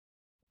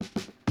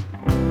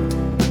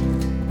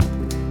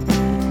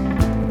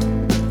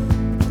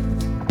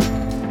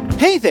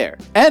Hey there,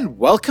 and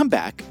welcome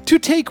back to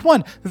Take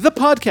One, the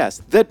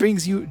podcast that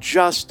brings you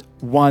just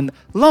one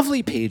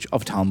lovely page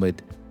of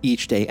Talmud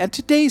each day. And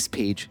today's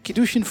page,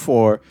 Kiddushin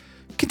 4,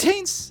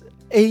 contains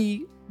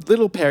a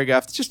little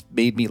paragraph that just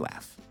made me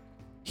laugh.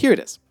 Here it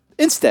is.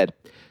 Instead,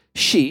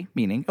 she,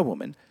 meaning a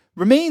woman,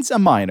 remains a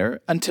minor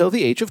until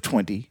the age of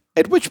 20,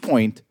 at which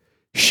point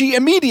she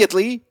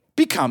immediately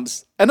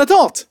becomes an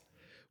adult,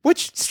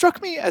 which struck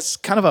me as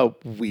kind of a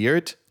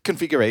weird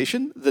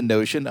configuration, the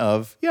notion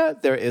of,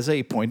 there is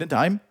a point in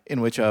time in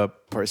which a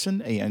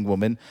person, a young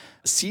woman,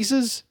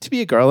 ceases to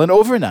be a girl and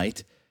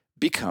overnight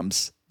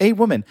becomes a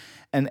woman.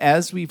 And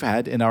as we've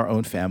had in our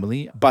own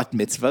family, bat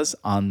mitzvahs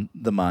on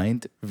the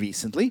mind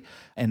recently,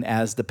 and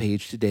as the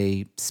page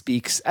today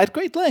speaks at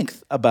great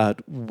length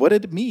about what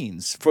it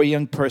means for a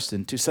young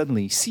person to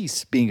suddenly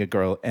cease being a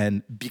girl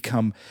and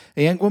become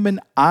a young woman,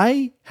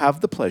 I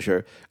have the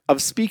pleasure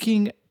of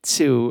speaking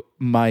to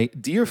my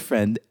dear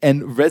friend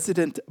and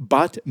resident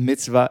bat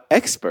mitzvah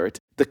expert,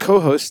 the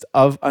co-host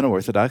of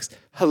Unorthodox.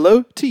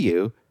 Hello to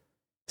you,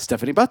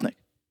 Stephanie Butnick.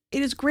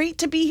 It is great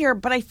to be here,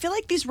 but I feel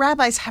like these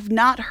rabbis have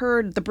not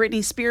heard the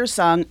Britney Spears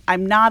song,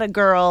 I'm Not a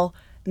Girl,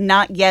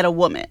 Not Yet a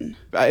Woman.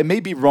 I may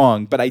be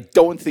wrong, but I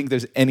don't think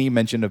there's any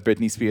mention of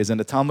Britney Spears in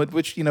the Talmud,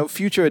 which,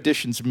 future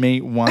editions may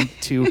want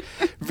to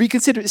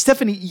reconsider.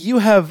 Stephanie, you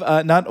have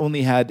not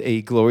only had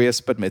a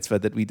glorious bat mitzvah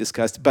that we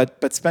discussed,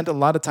 but spent a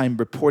lot of time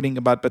reporting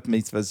about bat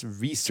mitzvahs,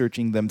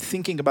 researching them,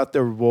 thinking about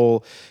their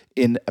role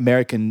in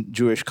American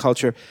Jewish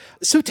culture.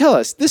 So tell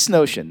us, this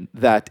notion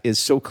that is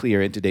so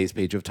clear in today's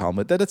page of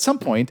Talmud, that at some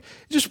point,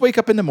 you just wake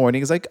up in the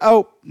morning, it's like,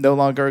 oh, no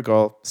longer a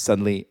girl,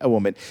 suddenly a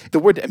woman. The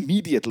word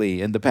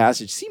immediately in the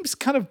passage seems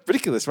kind of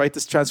ridiculous, right?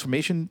 This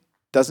transformation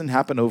doesn't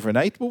happen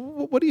overnight.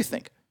 What do you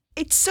think?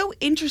 It's so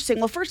interesting.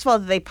 Well, first of all,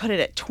 they put it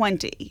at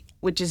 20,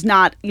 which is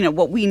not,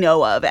 what we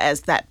know of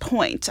as that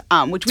point.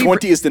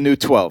 20 is the new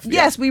 12.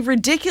 Yes, we've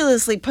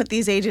ridiculously put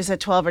these ages at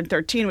 12 and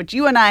 13, which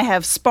you and I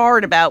have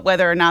sparred about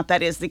whether or not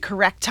that is the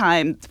correct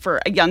time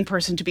for a young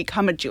person to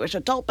become a Jewish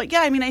adult. But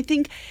I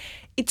think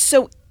it's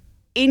so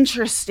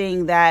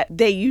interesting that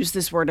they use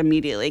this word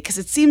immediately because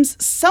it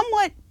seems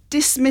somewhat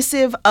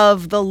dismissive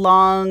of the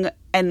long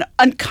and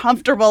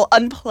uncomfortable,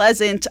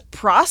 unpleasant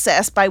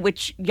process by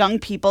which young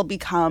people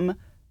become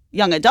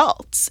young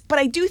adults. But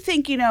I do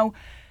think,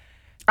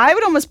 I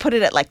would almost put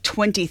it at like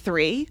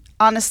 23,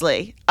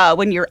 honestly,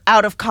 when you're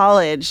out of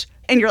college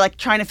and you're like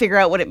trying to figure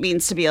out what it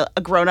means to be a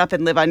grown-up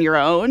and live on your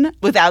own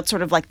without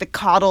sort of like the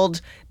coddled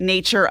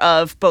nature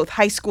of both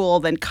high school,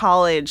 then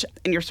college,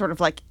 and you're sort of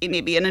like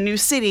maybe in a new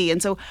city.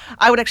 And so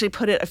I would actually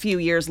put it a few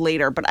years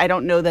later, but I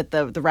don't know that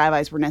the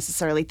rabbis were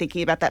necessarily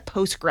thinking about that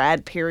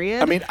post-grad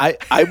period. I mean,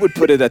 I would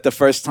put it at the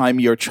first time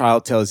your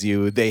child tells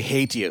you they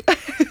hate you.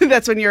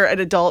 That's when you're an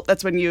adult.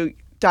 That's when you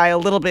die a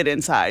little bit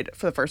inside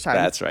for the first time.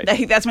 That's right.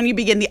 That's when you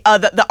begin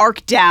the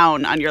arc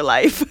down on your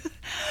life.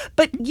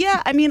 But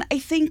I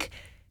think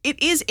it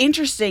is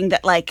interesting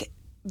that like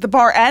the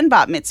bar and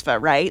bat mitzvah,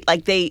 right?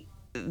 Like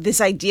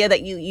this idea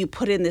that you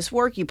put in this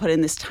work, you put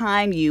in this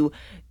time, you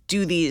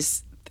do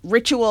these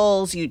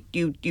rituals,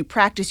 you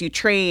practice, you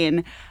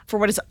train for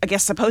what is, I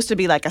guess, supposed to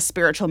be like a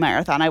spiritual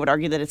marathon. I would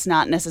argue that it's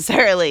not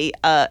necessarily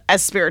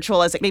as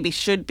spiritual as it maybe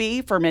should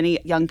be for many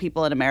young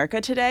people in America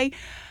today.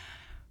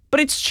 But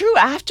it's true,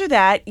 after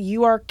that,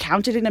 you are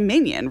counted in a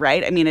minyan,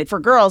 right? I mean, for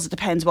girls, it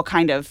depends what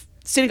kind of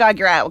synagogue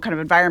you're at, what kind of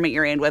environment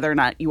you're in, whether or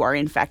not you are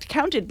in fact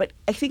counted. But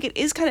I think it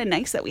is kind of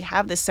nice that we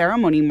have this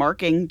ceremony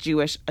marking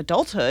Jewish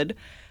adulthood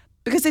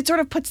because it sort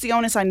of puts the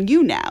onus on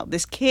you now,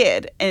 this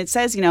kid. And it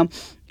says,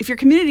 if your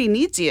community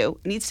needs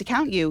to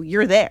count you,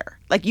 you're there.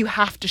 Like you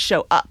have to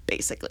show up,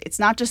 basically. It's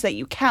not just that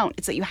you count,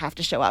 it's that you have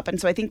to show up.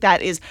 And so I think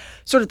that is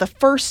sort of the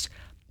first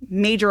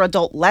major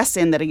adult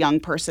lesson that a young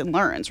person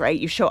learns, right?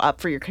 You show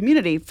up for your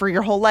community. For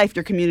your whole life,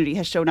 your community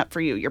has shown up for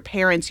you. Your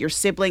parents, your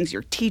siblings,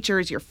 your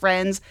teachers, your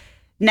friends.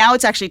 Now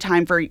it's actually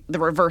time for the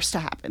reverse to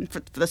happen, for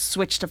the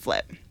switch to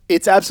flip.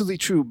 It's absolutely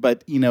true.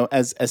 But,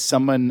 as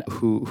someone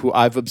who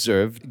I've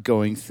observed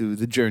going through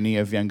the journey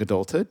of young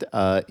adulthood,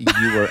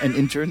 you were an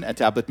intern at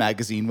Tablet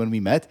Magazine when we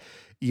met.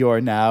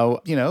 You're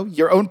now,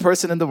 your own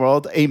person in the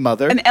world, a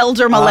mother. An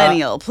elder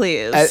millennial,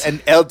 please.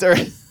 An elder,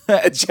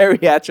 a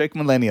geriatric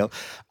millennial.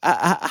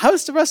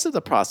 How's the rest of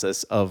the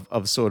process of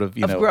sort of,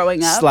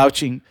 growing up?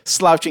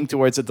 slouching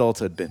towards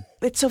adulthood been?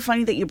 It's so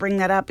funny that you bring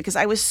that up because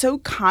I was so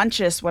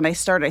conscious when I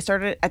started. I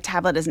started at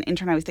Tablet as an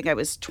intern. I think I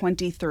was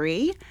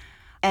 23.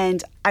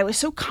 And I was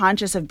so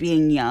conscious of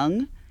being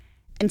young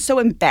and so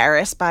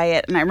embarrassed by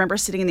it. And I remember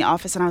sitting in the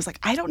office and I was like,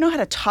 I don't know how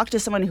to talk to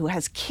someone who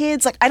has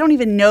kids. Like, I don't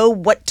even know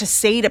what to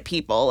say to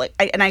people.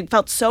 And I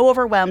felt so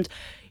overwhelmed.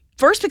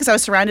 First, because I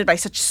was surrounded by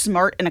such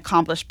smart and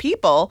accomplished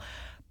people,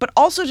 but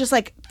also just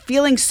like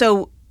feeling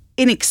so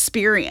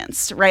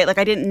inexperienced, right? Like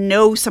I didn't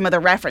know some of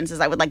the references.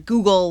 I would like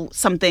Google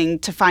something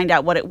to find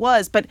out what it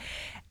was. But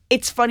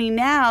it's funny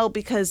now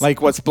because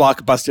like what's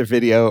Blockbuster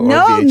Video or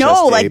no,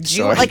 VHS tapes,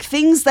 like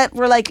things that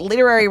were like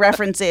literary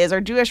references or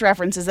Jewish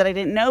references that I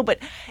didn't know. But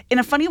in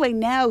a funny way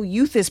now,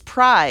 youth is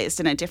prized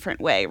in a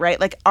different way, right?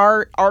 Like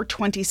our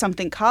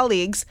 20-something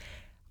colleagues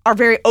are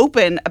very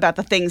open about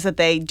the things that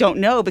they don't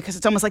know because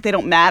it's almost like they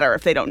don't matter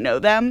if they don't know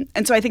them.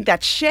 And so I think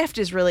that shift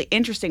is really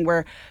interesting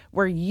where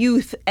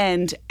youth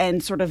and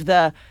sort of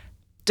the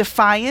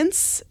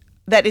defiance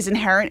that is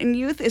inherent in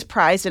youth is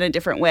prized in a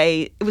different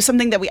way. It was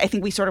something that I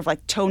think we sort of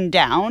like toned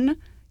down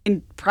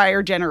in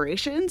prior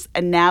generations,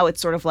 and now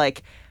it's sort of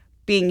like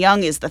being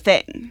young is the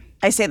thing.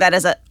 I say that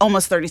as a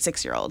almost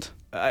 36-year-old.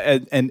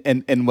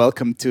 And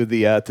welcome to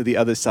the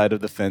other side of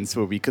the fence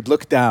where we could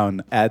look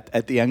down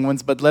at the young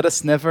ones, but let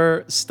us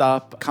never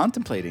stop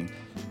contemplating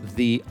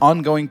the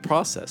ongoing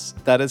process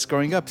that is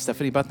growing up.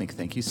 Stephanie Butnick,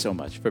 thank you so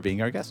much for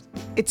being our guest.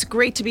 It's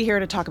great to be here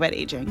to talk about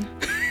aging,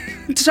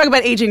 to talk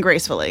about aging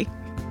gracefully.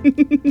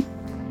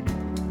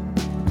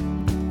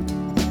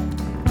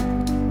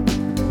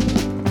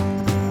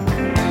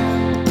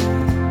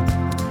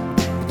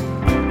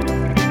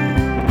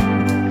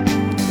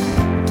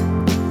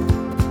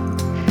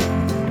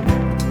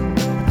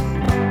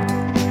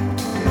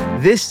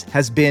 This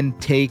has been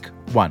Take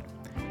One.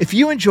 If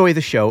you enjoy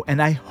the show,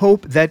 and I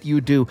hope that you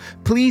do,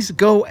 please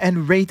go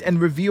and rate and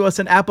review us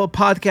on Apple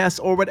Podcasts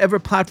or whatever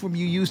platform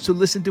you use to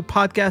listen to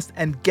podcasts,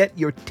 and get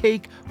your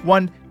Take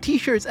One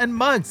t-shirts and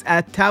mugs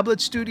at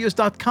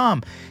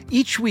tabletstudios.com.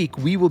 Each week,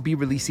 we will be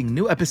releasing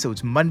new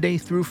episodes Monday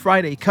through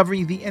Friday,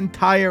 covering the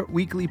entire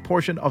weekly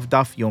portion of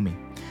Daf Yomi.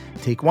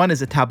 Take One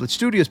is a Tablet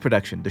Studios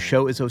production. The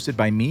show is hosted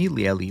by me,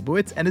 Leah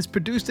Leibowitz, and is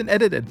produced and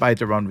edited by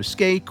Daron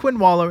Ruskay, Quinn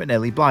Waller, and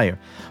Ellie Blyer.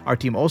 Our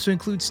team also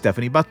includes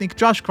Stephanie Butnick,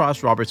 Josh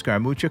Cross, Robert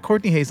Scaramuccia,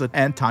 Courtney Hazlett,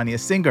 and Tanya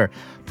Singer.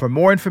 For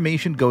more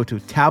information, go to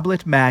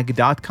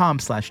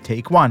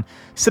tabletmag.com/take1.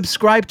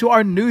 Subscribe to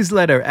our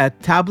newsletter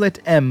at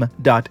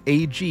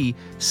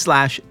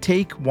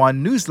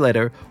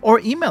tabletm.ag/take1newsletter, or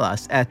email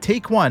us at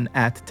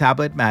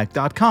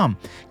takeone@tabletmag.com.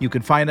 You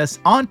can find us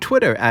on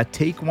Twitter at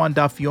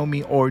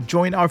take1dafyomi, or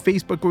join our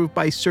Facebook group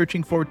by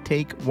searching for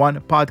Take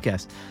One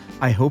Podcast.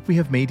 I hope we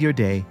have made your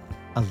day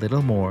a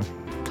little more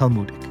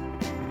Talmudic.